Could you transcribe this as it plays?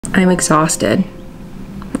I'm exhausted.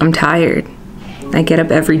 I'm tired. I get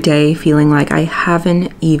up every day feeling like I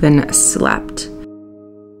haven't even slept.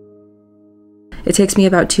 It takes me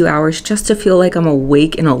about 2 hours just to feel like I'm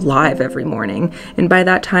awake and alive every morning, and by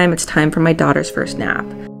that time, it's time for my daughter's first nap.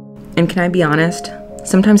 And can I be honest?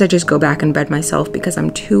 Sometimes I just go back in bed myself because I'm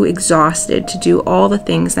too exhausted to do all the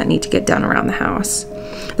things that need to get done around the house.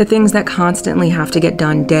 The things that constantly have to get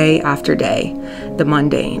done day after day. The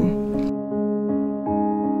mundane.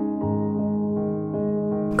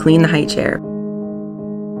 Clean the high chair.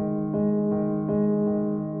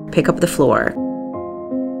 Pick up the floor.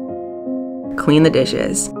 Clean the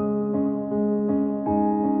dishes.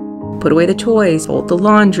 Put away the toys, fold the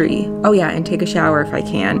laundry. Oh yeah, and take a shower if I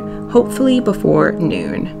can, hopefully before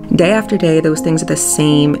noon. Day after day, those things are the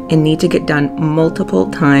same and need to get done multiple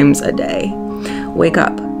times a day. Wake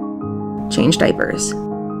up, change diapers,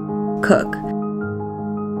 cook,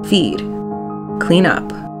 feed, clean up,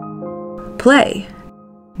 play,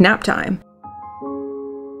 nap time,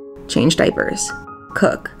 change diapers,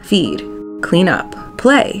 cook, feed, clean up,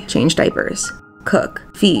 play, change diapers, cook,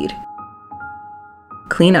 feed,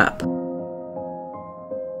 clean up.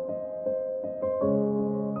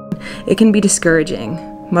 It can be discouraging.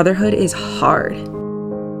 Motherhood is hard.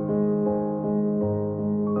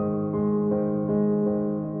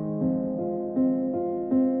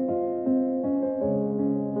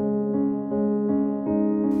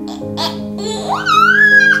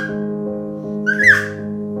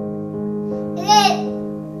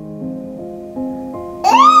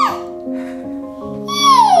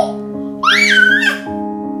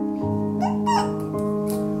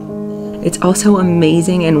 It's also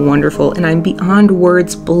amazing and wonderful, and I'm beyond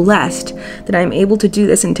words blessed that I'm able to do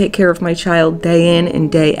this and take care of my child day in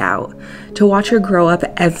and day out. To watch her grow up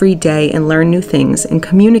every day and learn new things and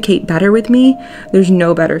communicate better with me, there's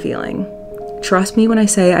no better feeling. Trust me when I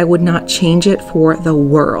say I would not change it for the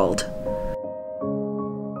world.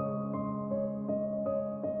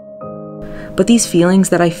 But these feelings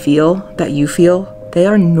that I feel, that you feel, they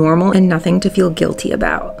are normal and nothing to feel guilty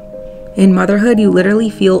about. In motherhood, you literally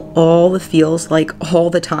feel all the feels like all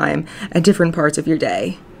the time at different parts of your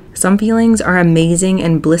day. Some feelings are amazing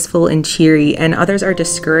and blissful and cheery, and others are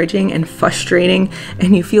discouraging and frustrating,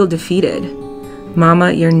 and you feel defeated.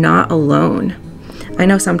 Mama, you're not alone. I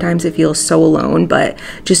know sometimes it feels so alone, but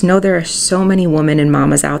just know there are so many women and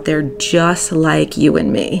mamas out there just like you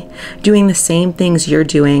and me, doing the same things you're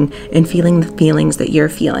doing and feeling the feelings that you're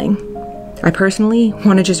feeling. I personally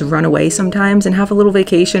want to just run away sometimes and have a little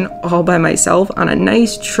vacation all by myself on a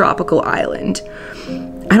nice tropical island.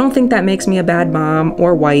 I don't think that makes me a bad mom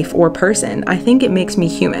or wife or person. I think it makes me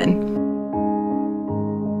human.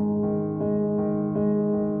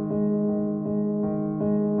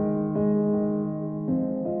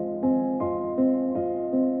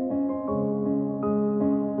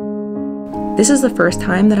 This is the first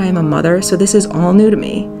time that I am a mother, so this is all new to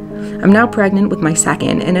me. I'm now pregnant with my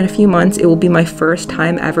second, and in a few months it will be my first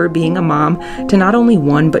time ever being a mom to not only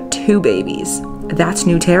one but 2 babies. That's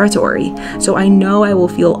new territory, so I know I will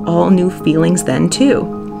feel all new feelings then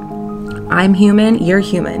too. I'm human, you're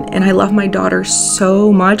human, and I love my daughter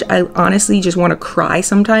so much I honestly just want to cry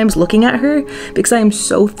sometimes looking at her because I am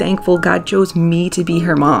so thankful God chose me to be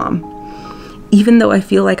her mom. Even though I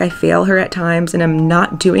feel like I fail her at times and am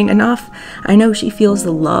not doing enough, I know she feels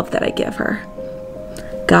the love that I give her.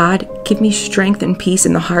 God, give me strength and peace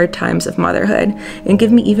in the hard times of motherhood, and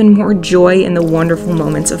give me even more joy in the wonderful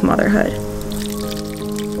moments of motherhood.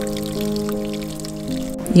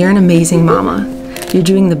 You're an amazing mama. You're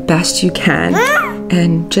doing the best you can,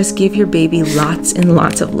 and just give your baby lots and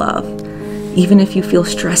lots of love. Even if you feel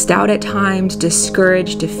stressed out at times,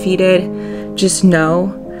 discouraged, defeated, just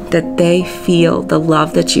know that they feel the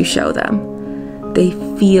love that you show them. They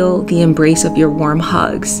feel the embrace of your warm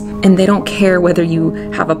hugs, and they don't care whether you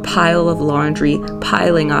have a pile of laundry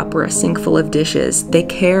piling up or a sink full of dishes. They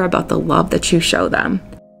care about the love that you show them.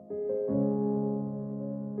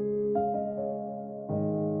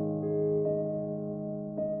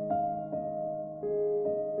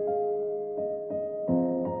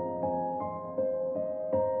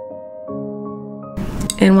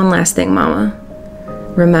 And one last thing, Mama.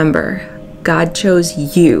 Remember, God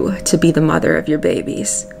chose you to be the mother of your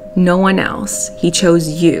babies. No one else. He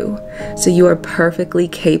chose you. So you are perfectly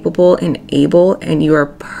capable and able, and you are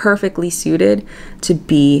perfectly suited to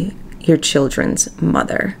be your children's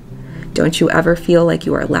mother. Don't you ever feel like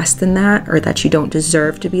you are less than that or that you don't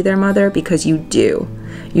deserve to be their mother, because you do.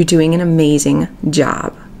 You're doing an amazing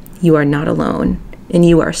job. You are not alone, and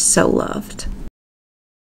you are so loved.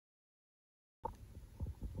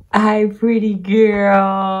 Hi, pretty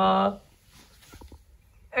girl.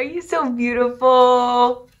 Are you so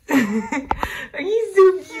beautiful? Are you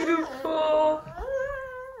so beautiful?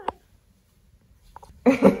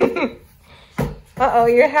 Uh-oh,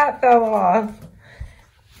 your hat fell off.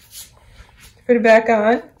 Put it back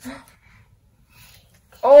on.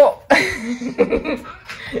 Oh.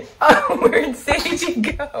 Oh, where'd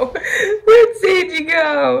Sage go? Where'd Sage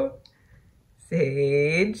go?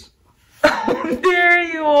 Sage. Oh, there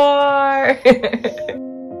you are.